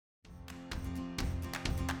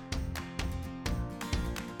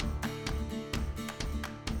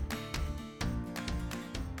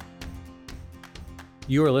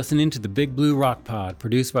You are listening to the Big Blue Rock Pod,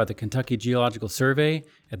 produced by the Kentucky Geological Survey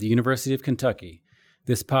at the University of Kentucky.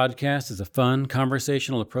 This podcast is a fun,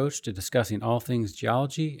 conversational approach to discussing all things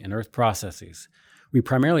geology and earth processes. We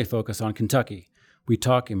primarily focus on Kentucky. We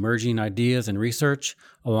talk emerging ideas and research,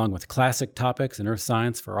 along with classic topics in earth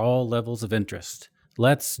science for all levels of interest.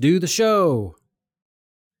 Let's do the show!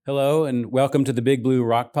 Hello, and welcome to the Big Blue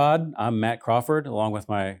Rock Pod. I'm Matt Crawford, along with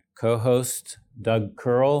my co-host, Doug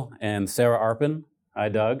Curl and Sarah Arpin. Hi,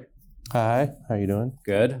 Doug. Hi, how you doing?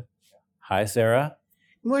 Good. Hi, Sarah.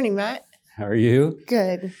 Morning, Matt. How are you?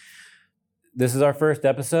 Good. This is our first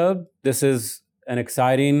episode. This is an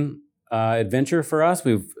exciting adventure for us.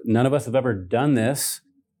 None of us have ever done this.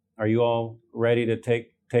 Are you all ready to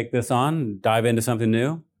take this on, dive into something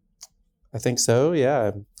new? I think so. Yeah,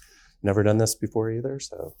 I've never done this before either,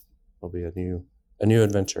 so it'll be a new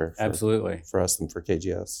adventure. Absolutely, for us and for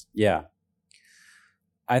KGS. Yeah.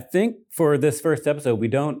 I think for this first episode, we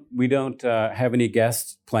don't have any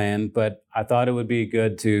guests planned, but I thought it would be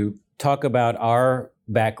good to talk about our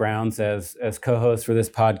backgrounds as co-hosts for this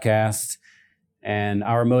podcast and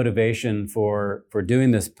our motivation for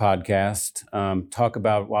doing this podcast. Talk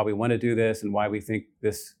about why we want to do this and why we think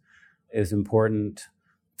this is important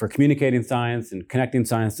for communicating science and connecting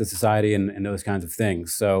science to society and those kinds of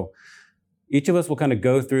things. So each of us will kind of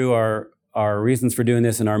go through our reasons for doing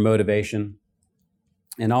this and our motivation.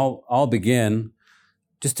 And I'll begin.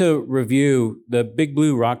 Just to review, the Big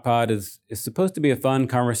Blue Rock Pod is supposed to be a fun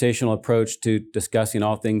conversational approach to discussing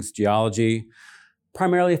all things geology,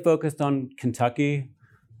 primarily focused on Kentucky.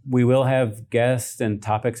 We will have guests and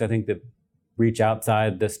topics, I think, that reach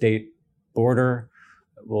outside the state border.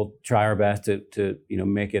 We'll try our best to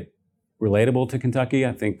make it relatable to Kentucky.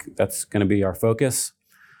 I think that's going to be our focus.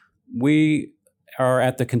 We are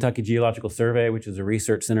at the Kentucky Geological Survey, which is a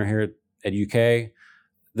research center here at UK.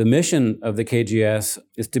 The mission of the KGS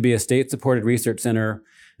is to be a state-supported research center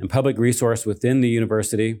and public resource within the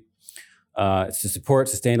university. It's to support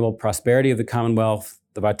sustainable prosperity of the Commonwealth,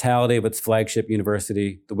 the vitality of its flagship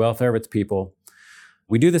university, the welfare of its people.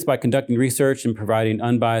 We do this by conducting research and providing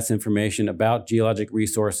unbiased information about geologic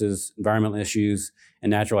resources, environmental issues,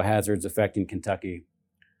 and natural hazards affecting Kentucky.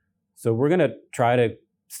 So we're going to try to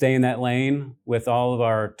stay in that lane with all of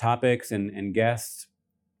our topics and guests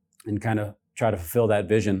and kind of try to fulfill that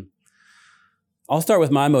vision. I'll start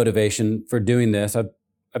with my motivation for doing this. I've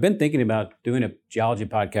been thinking about doing a geology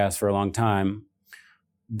podcast for a long time,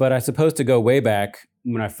 but I suppose to go way back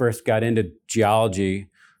when I first got into geology,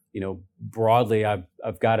 broadly,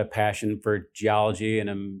 I've got a passion for geology and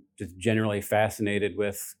I'm just generally fascinated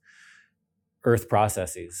with earth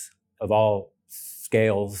processes of all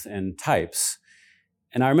scales and types.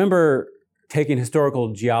 And I remember taking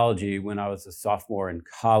historical geology when I was a sophomore in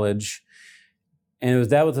college. And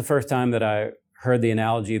that was the first time that I heard the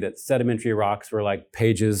analogy that sedimentary rocks were like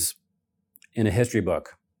pages in a history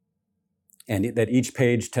book, and that each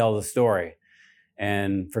page tells a story.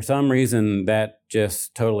 And for some reason, that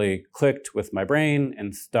just totally clicked with my brain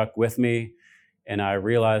and stuck with me. And I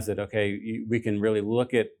realized that, okay, we can really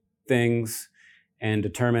look at things and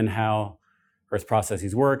determine how earth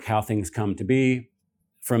processes work, how things come to be.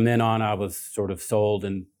 From then on, I was sort of sold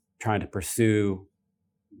and trying to pursue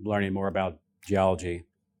learning more about geology.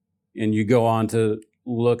 And you go on to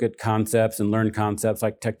look at concepts and learn concepts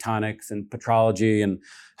like tectonics and petrology and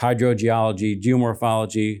hydrogeology,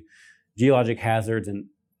 geomorphology, geologic hazards, and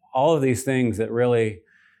all of these things that really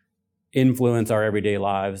influence our everyday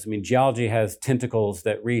lives. I mean, geology has tentacles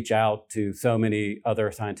that reach out to so many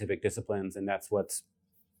other scientific disciplines, and that's what's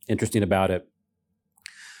interesting about it.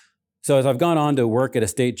 So as I've gone on to work at a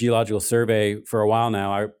state geological survey for a while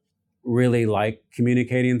now, I really like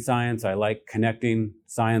communicating science. I like connecting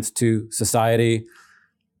science to society.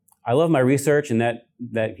 I love my research, and that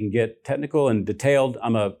can get technical and detailed.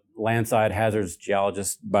 I'm a landside hazards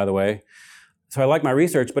geologist, by the way. So I like my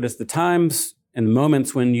research, but it's the times and the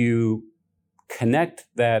moments when you connect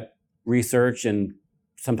that research and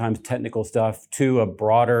sometimes technical stuff to a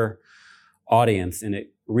broader audience and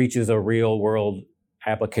it reaches a real world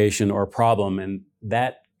application or problem. And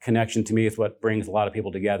that connection to me is what brings a lot of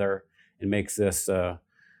people together and makes this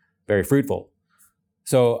very fruitful.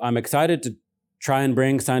 So I'm excited to try and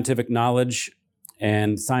bring scientific knowledge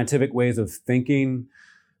and scientific ways of thinking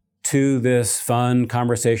to this fun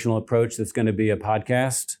conversational approach that's going to be a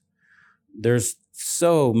podcast. There's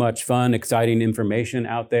so much fun, exciting information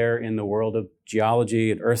out there in the world of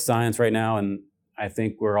geology and earth science right now, and I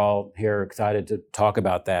think we're all here excited to talk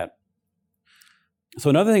about that. So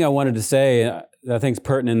another thing I wanted to say that I think is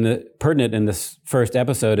pertinent in this first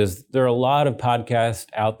episode is there are a lot of podcasts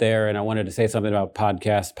out there, and I wanted to say something about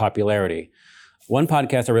podcast popularity. One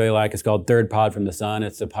podcast I really like is called Third Pod from the Sun.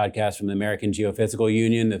 It's a podcast from the American Geophysical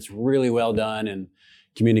Union that's really well done in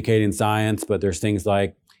communicating science, but there's things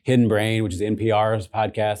like Hidden Brain, which is NPR's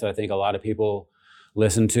podcast that I think a lot of people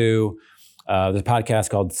listen to. There's a podcast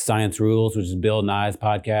called Science Rules, which is Bill Nye's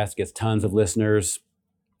podcast, gets tons of listeners.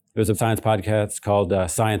 There's a science podcast called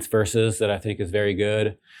Science Versus that I think is very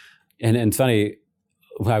good. And it's funny,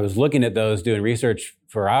 when I was looking at those, doing research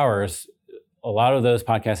for hours, a lot of those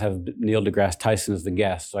podcasts have Neil deGrasse Tyson as the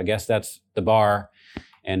guest. So I guess that's the bar,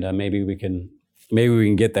 and maybe we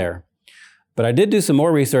can get there. But I did do some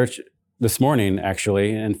more research this morning,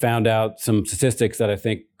 actually, and found out some statistics that I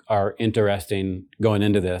think are interesting going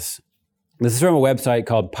into this. This is from a website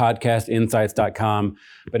called podcastinsights.com,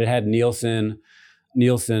 but it had Nielsen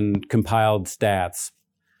compiled stats.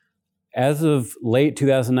 As of late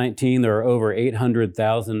 2019, there are over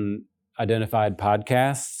 800,000 identified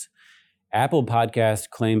podcasts. Apple Podcasts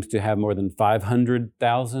claims to have more than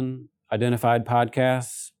 500,000 identified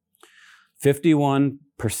podcasts. 51%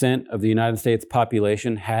 of the United States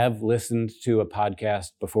population have listened to a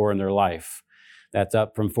podcast before in their life. That's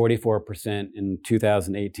up from 44% in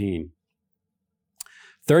 2018.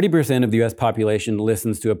 30% of the U.S. population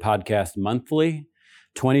listens to a podcast monthly,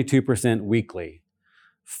 22% weekly.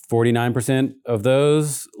 49% of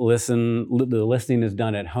those the listening is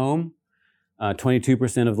done at home.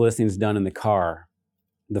 22% of the listening is done in the car.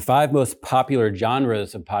 The 5 most popular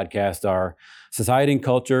genres of podcasts are society and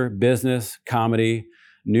culture, business, comedy,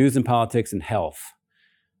 news and politics, and health.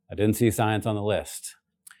 I didn't see science on the list.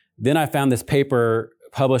 Then I found this paper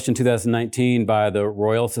published in 2019 by the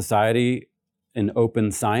Royal Society in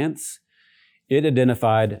Open Science. It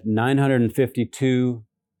identified 952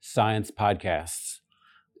 science podcasts.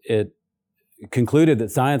 It concluded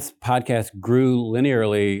that science podcasts grew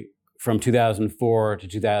linearly from 2004 to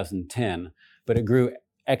 2010, but it grew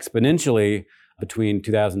exponentially between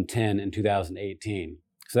 2010 and 2018.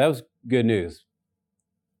 So that was good news.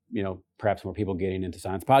 Perhaps more people getting into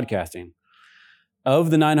science podcasting. Of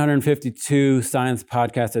the 952 science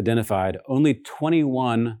podcasts identified, only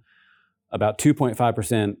 21, about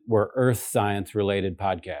 2.5%, were earth science related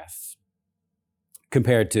podcasts,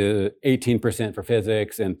 compared to 18% for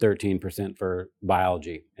physics and 13% for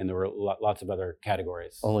biology. And there were lots of other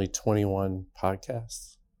categories. Only 21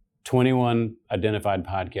 podcasts? 21 identified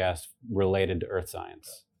podcasts related to earth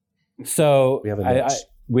science. So we have a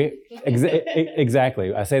niche.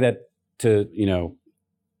 Exactly. I say that to,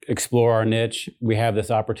 explore our niche. We have this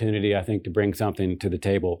opportunity, I think, to bring something to the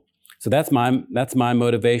table. So that's my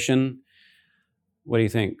motivation. What do you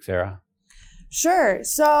think, Sarah? Sure.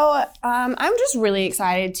 So I'm just really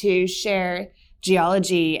excited to share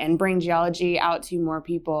geology and bring geology out to more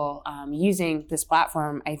people using this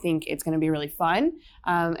platform. I think it's going to be really fun,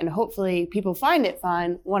 and hopefully people find it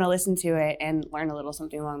fun, want to listen to it, and learn a little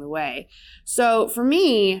something along the way. So for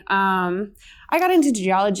me, I got into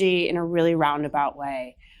geology in a really roundabout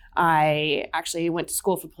way. I actually went to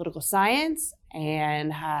school for political science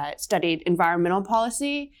and had studied environmental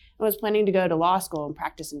policy and was planning to go to law school and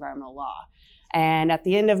practice environmental law. And at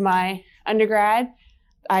the end of my undergrad,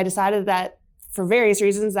 I decided that for various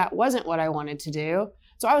reasons, that wasn't what I wanted to do.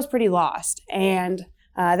 So I was pretty lost. And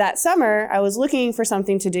that summer, I was looking for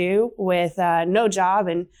something to do with no job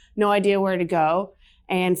and no idea where to go,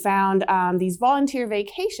 and found these volunteer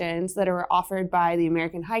vacations that are offered by the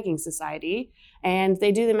American Hiking Society. And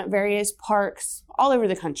they do them at various parks all over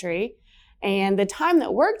the country. And the time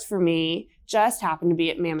that worked for me just happened to be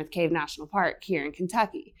at Mammoth Cave National Park here in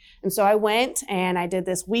Kentucky. And so I went and I did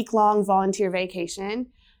this week-long volunteer vacation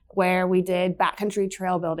where we did backcountry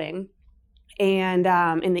trail building. And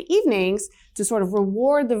in the evenings, to sort of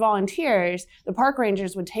reward the volunteers, the park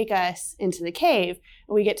rangers would take us into the cave,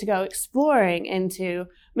 and we get to go exploring into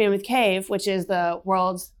Mammoth Cave, which is the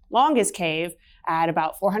world's longest cave at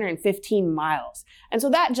about 415 miles. And so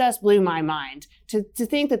that just blew my mind to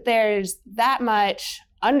think that there's that much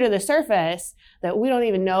under the surface that we don't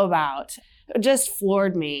even know about. It just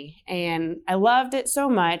floored me. And I loved it so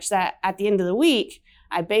much that at the end of the week,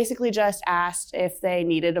 I basically just asked if they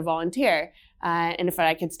needed a volunteer and if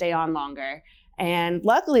I could stay on longer. And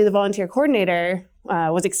luckily, the volunteer coordinator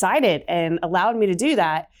was excited and allowed me to do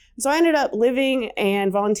that. So I ended up living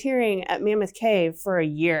and volunteering at Mammoth Cave for a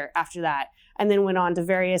year after that, and then went on to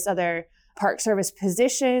various other Park Service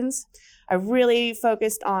positions. I really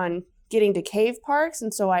focused on getting to cave parks,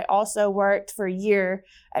 and so I also worked for a year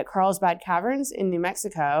at Carlsbad Caverns in New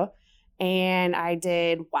Mexico, and I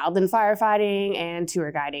did wildland firefighting and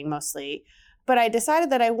tour guiding mostly. But I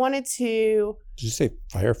decided that I wanted to... Did you say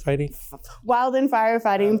firefighting? Wildland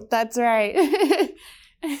firefighting, That's right.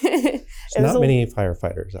 There's not many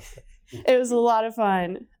firefighters out there. It was a lot of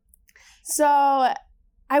fun. So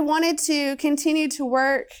I wanted to continue to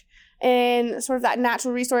work in sort of that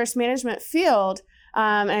natural resource management field,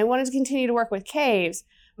 and I wanted to continue to work with caves,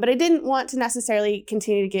 but I didn't want to necessarily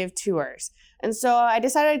continue to give tours. And so I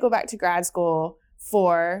decided I'd go back to grad school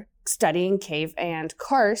for studying cave and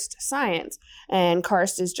karst science. And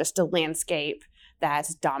karst is just a landscape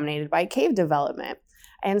that's dominated by cave development.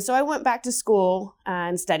 And so I went back to school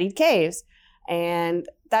and studied caves. And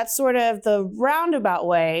that's sort of the roundabout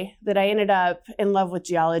way that I ended up in love with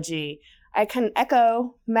geology. I can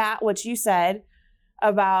echo, Matt, what you said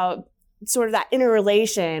about sort of that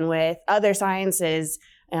interrelation with other sciences.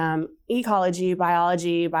 Ecology,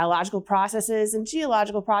 biology, biological processes, and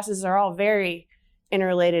geological processes are all very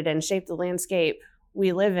interrelated and shape the landscape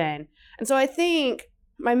we live in. And so I think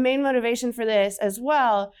my main motivation for this as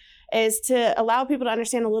well is to allow people to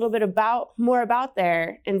understand a little bit more about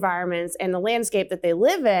their environments and the landscape that they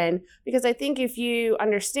live in, because I think if you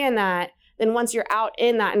understand that, then once you're out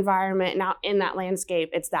in that environment and out in that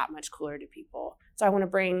landscape, it's that much cooler to people. So I want to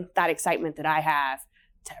bring that excitement that I have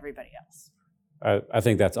to everybody else. I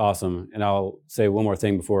think that's awesome. And I'll say one more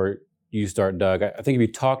thing before you start, Doug. I think if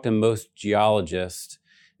you talk to most geologists,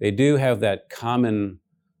 they do have that common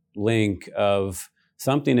link of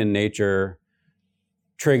something in nature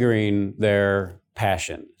triggering their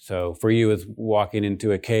passion. So for you, it's walking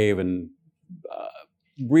into a cave and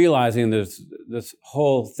realizing there's this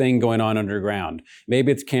whole thing going on underground.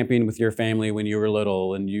 Maybe it's camping with your family when you were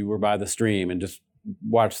little and you were by the stream and just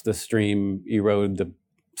watched the stream erode the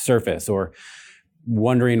surface, or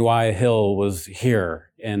wondering why a hill was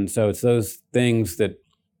here. And so it's those things that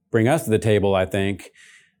bring us to the table, I think,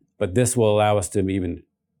 but this will allow us to even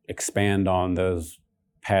expand on those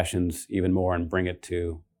passions even more and bring it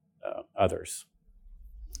to others.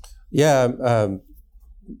 Yeah,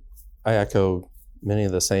 I echo many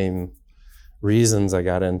of the same reasons I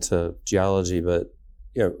got into geology, but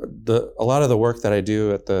a lot of the work that I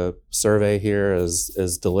do at the survey here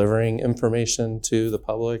is delivering information to the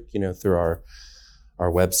public, through our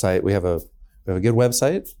website. We have a good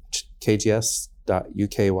website, kgs.uky.edu,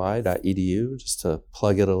 just to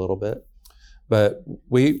plug it a little bit. But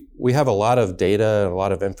we have a lot of data and a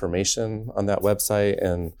lot of information on that website,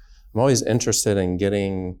 and I'm always interested in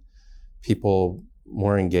getting people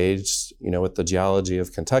more engaged, with the geology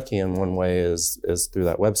of Kentucky. And one way is through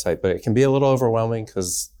that website, but it can be a little overwhelming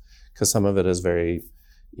because some of it is very,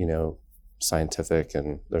 scientific,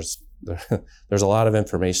 and there's a lot of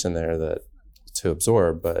information there to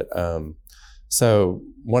absorb. But so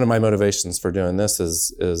one of my motivations for doing this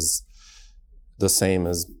is the same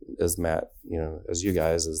as Matt, as you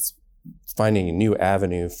guys, is finding a new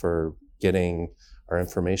avenue for getting our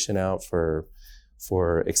information out, for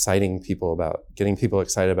getting people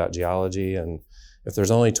excited about geology. And if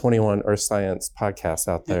there's only 21 earth science podcasts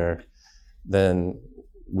out there, then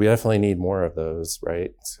we definitely need more of those,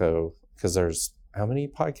 right? So, because there's, how many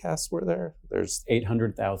podcasts were there? There's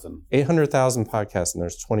 800,000. 800,000 podcasts, and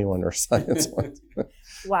there's 21 earth science ones.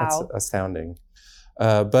 Wow. That's astounding.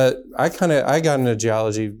 But I got into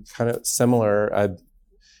geology kind of similar.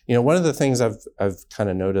 One of the things I've kind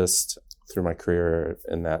of noticed through my career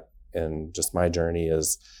and just my journey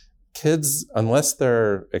is kids, unless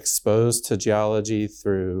they're exposed to geology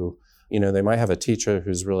through, they might have a teacher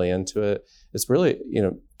who's really into it. It's really,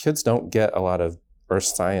 kids don't get a lot of earth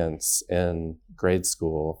science in grade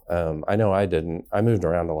school. I know I didn't. I moved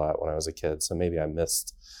around a lot when I was a kid, so maybe I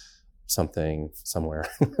missed something somewhere.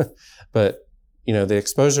 But, the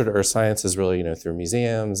exposure to earth science is really, through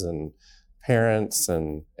museums and parents,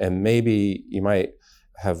 and maybe you might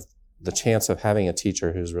have the chance of having a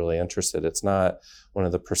teacher who's really interested. It's not one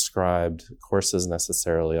of the prescribed courses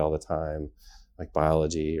necessarily all the time, like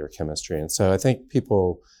biology or chemistry. And so I think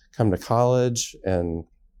people come to college and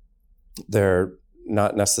they're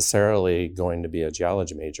not necessarily going to be a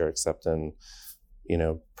geology major, except in,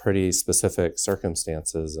 pretty specific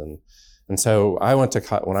circumstances. And so when I went to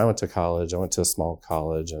college, I went to a small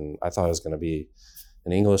college, and I thought I was going to be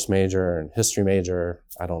an English major and history major.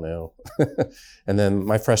 I don't know. And then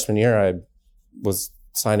my freshman year, I was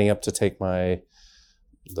signing up to take the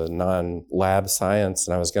non-lab science,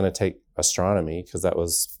 and I was going to take astronomy because that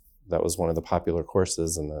was one of the popular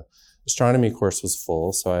courses, and the astronomy course was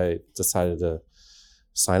full. So I decided to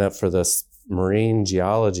sign up for this marine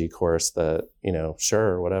geology course that,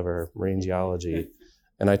 sure, whatever, marine geology.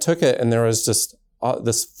 And I took it, and there was just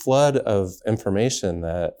this flood of information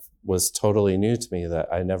that was totally new to me that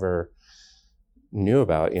I never knew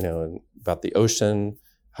about, about the ocean,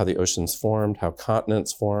 how the oceans formed, how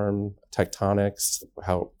continents form, tectonics,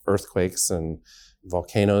 how earthquakes and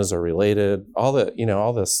volcanoes are related, all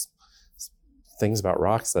this things about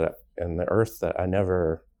rocks and the earth that I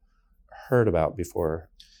never heard about before.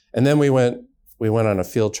 And then we went on a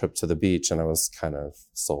field trip to the beach, and I was kind of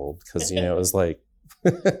sold because, it was like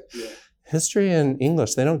history and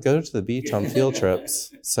English, they don't go to the beach on field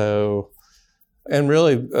trips. So, and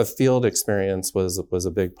really a field experience was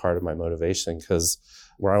a big part of my motivation, because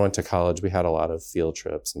where I went to college, we had a lot of field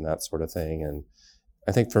trips and that sort of thing. And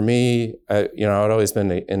I think for me, I'd always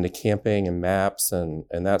been into camping and maps and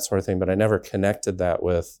that sort of thing, but I never connected that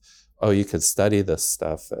with, oh, you could study this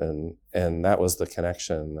stuff. And that was the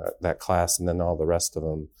connection, that class. And then all the rest of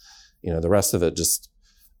them, the rest of it just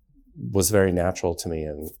was very natural to me.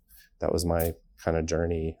 And that was my kind of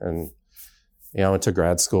journey. And, I went to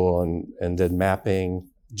grad school and did mapping,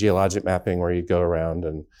 geologic mapping, where you go around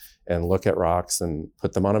and look at rocks and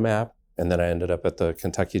put them on a map. And then I ended up at the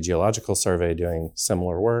Kentucky Geological Survey doing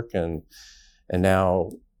similar work, and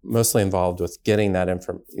now mostly involved with getting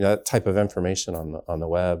that type of information on the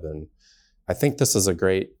web. And I think this is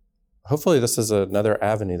hopefully this is another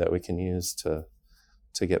avenue that we can use to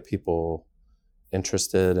get people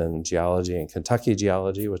interested in geology and Kentucky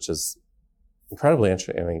geology, which is incredibly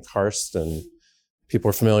interesting. I mean, karst, and people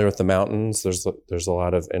are familiar with the mountains. There's a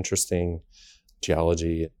lot of interesting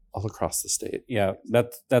geology all across the state. Yeah,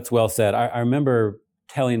 that's well said. I remember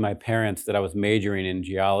telling my parents that I was majoring in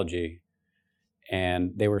geology,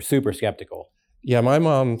 and they were super skeptical. Yeah, my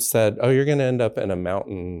mom said, "Oh, you're going to end up in a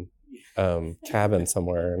mountain cabin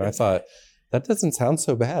somewhere," and I thought, that doesn't sound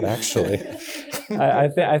so bad, actually.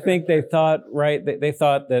 I think they thought, right? They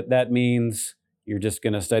thought that means you're just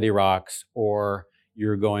going to study rocks, or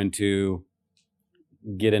you're going to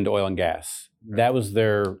get into oil and gas. That was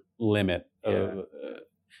their limit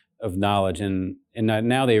of knowledge, and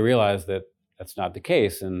now they realize that that's not the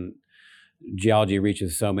case, and geology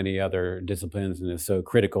reaches so many other disciplines and is so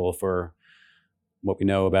critical for what we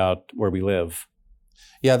know about where we live.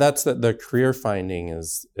 Yeah, that's the career finding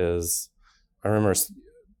is I remember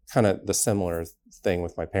kind of the similar thing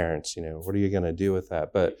with my parents, what are you going to do with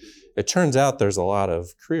that? But it turns out there's a lot of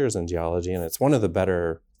careers in geology, and it's one of the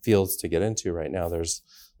better fields to get into right now. There's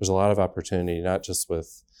a lot of opportunity, not just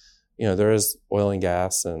with, there is oil and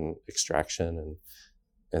gas and extraction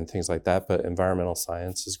and things like that, but environmental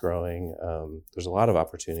science is growing. There's a lot of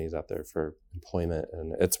opportunities out there for employment,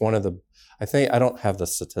 and it's one of I think, I don't have the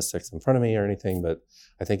statistics in front of me or anything, but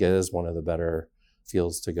I think it is one of the better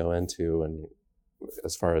fields to go into, and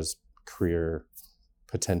as far as career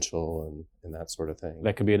potential and that sort of thing.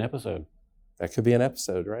 That could be an episode. That could be an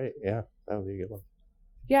episode, right? Yeah, that would be a good one.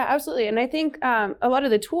 Yeah, absolutely. And I think a lot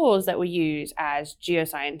of the tools that we use as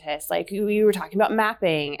geoscientists, like we were talking about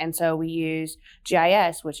mapping. And so we use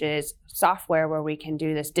GIS, which is software where we can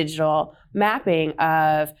do this digital mapping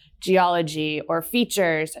of geology or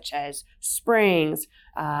features such as springs,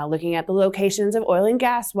 looking at the locations of oil and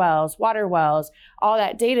gas wells, water wells, all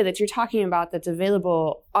that data that you're talking about that's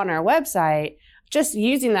available on our website. Just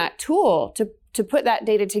using that tool to put that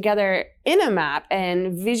data together in a map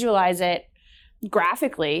and visualize it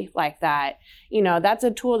graphically like that, that's a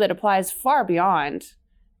tool that applies far beyond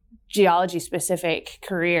geology specific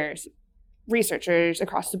careers. Researchers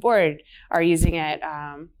across the board are using it.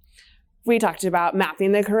 We talked about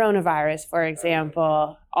mapping the coronavirus, for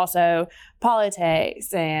example, also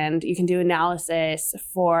politics, and you can do analysis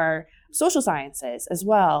for social sciences as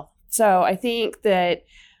well. So I think that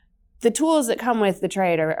the tools that come with the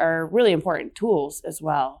trade are really important tools as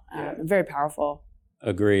well, very powerful.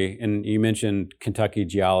 Agree. And you mentioned Kentucky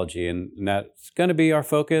geology, and that's going to be our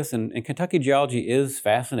focus. And Kentucky geology is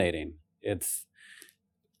fascinating. It's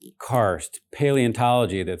karst,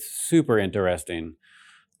 paleontology that's super interesting,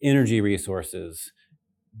 energy resources,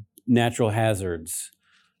 natural hazards,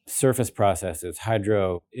 surface processes,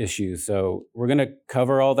 hydro issues. So we're going to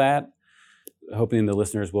cover all that, hoping the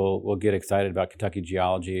listeners will get excited about Kentucky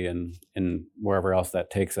geology and wherever else that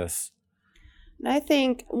takes us. I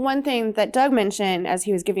think one thing that Doug mentioned as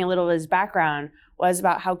he was giving a little of his background was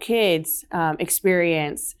about how kids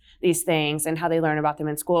experience these things and how they learn about them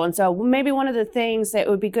in school. And so maybe one of the things that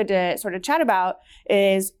would be good to sort of chat about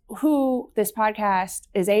is who this podcast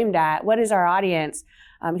is aimed at. What is our audience?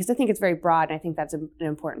 Because I think it's very broad, and I think that's an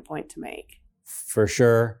important point to make. For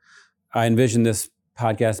sure. I envision this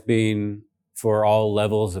podcast being for all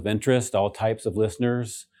levels of interest, all types of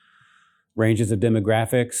listeners, ranges of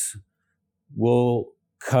demographics. We'll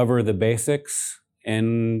cover the basics,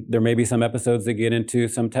 and there may be some episodes that get into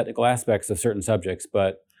some technical aspects of certain subjects,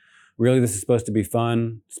 but really this is supposed to be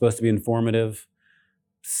fun, supposed to be informative.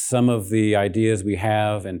 Some of the ideas we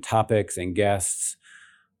have and topics and guests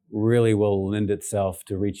really will lend itself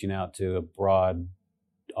to reaching out to a broad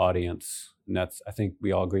audience. And I think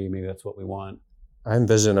we all agree, maybe that's what we want. I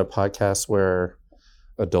envision a podcast where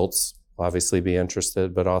adults will obviously be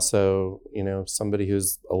interested, but also, somebody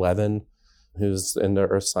who's 11, who's into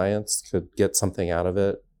earth science could get something out of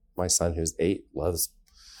it. My son, who's 8, loves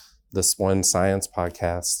this one science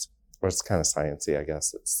podcast. Or it's kind of sciencey, I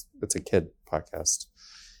guess. It's a kid podcast.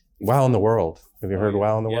 Wow in the World. Have you heard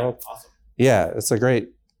Wow in the World? Awesome. Yeah, it's a great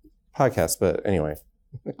podcast. But anyway.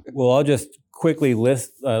 Well, I'll just quickly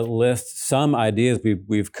list some ideas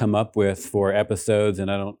we've come up with for episodes,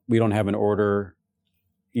 and we don't have an order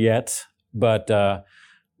yet, but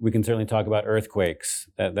we can certainly talk about earthquakes.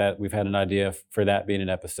 That we've had an idea for that being an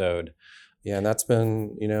episode. Yeah, and that's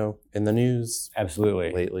been in the news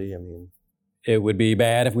absolutely lately. I mean, it would be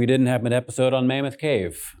bad if we didn't have an episode on Mammoth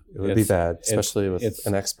Cave. It would be bad, especially with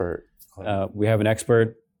an expert. We have an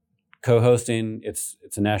expert co-hosting. It's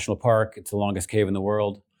a national park. It's the longest cave in the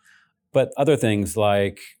world. But other things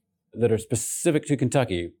that are specific to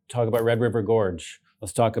Kentucky. Talk about Red River Gorge.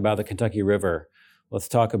 Let's talk about the Kentucky River. Let's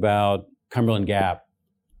talk about Cumberland Gap.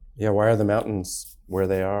 Yeah, why are the mountains where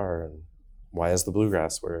they are? And why is the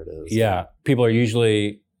bluegrass where it is? Yeah, people are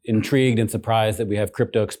usually intrigued and surprised that we have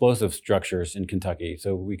crypto-explosive structures in Kentucky.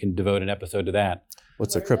 So we can devote an episode to that.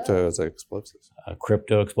 What's a crypto-explosive? A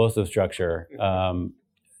crypto-explosive structure.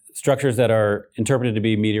 Structures that are interpreted to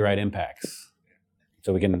be meteorite impacts.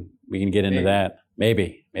 So we can get into that.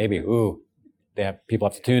 Maybe. Ooh, people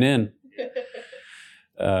have to tune in.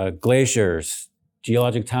 Glaciers,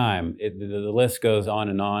 geologic time. The list goes on.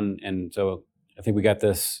 And so I think we got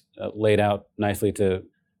this laid out nicely to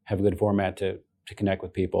have a good format to connect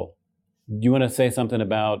with people. Do you want to say something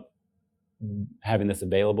about having this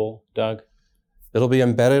available, Doug? It'll be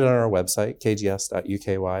embedded on our website,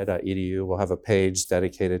 kgs.uky.edu. We'll have a page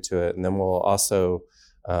dedicated to it, and then we'll also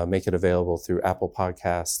make it available through Apple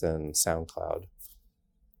Podcast and SoundCloud.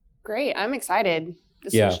 Great. I'm excited.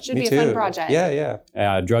 This should me be too. A fun project. Yeah.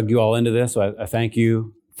 I drug you all into this, so I thank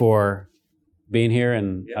you for being here,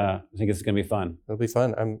 and I think it's going to be fun. It'll be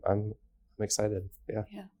fun. I'm excited. Yeah.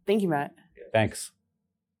 Thank you, Matt. Thanks.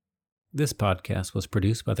 This podcast was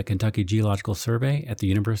produced by the Kentucky Geological Survey at the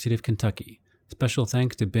University of Kentucky. Special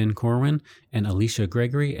thanks to Ben Corwin and Alicia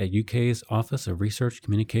Gregory at UK's Office of Research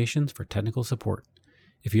Communications for technical support.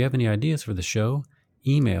 If you have any ideas for the show,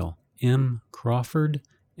 email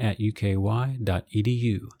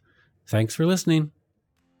mcrawford@uky.edu. Thanks for listening.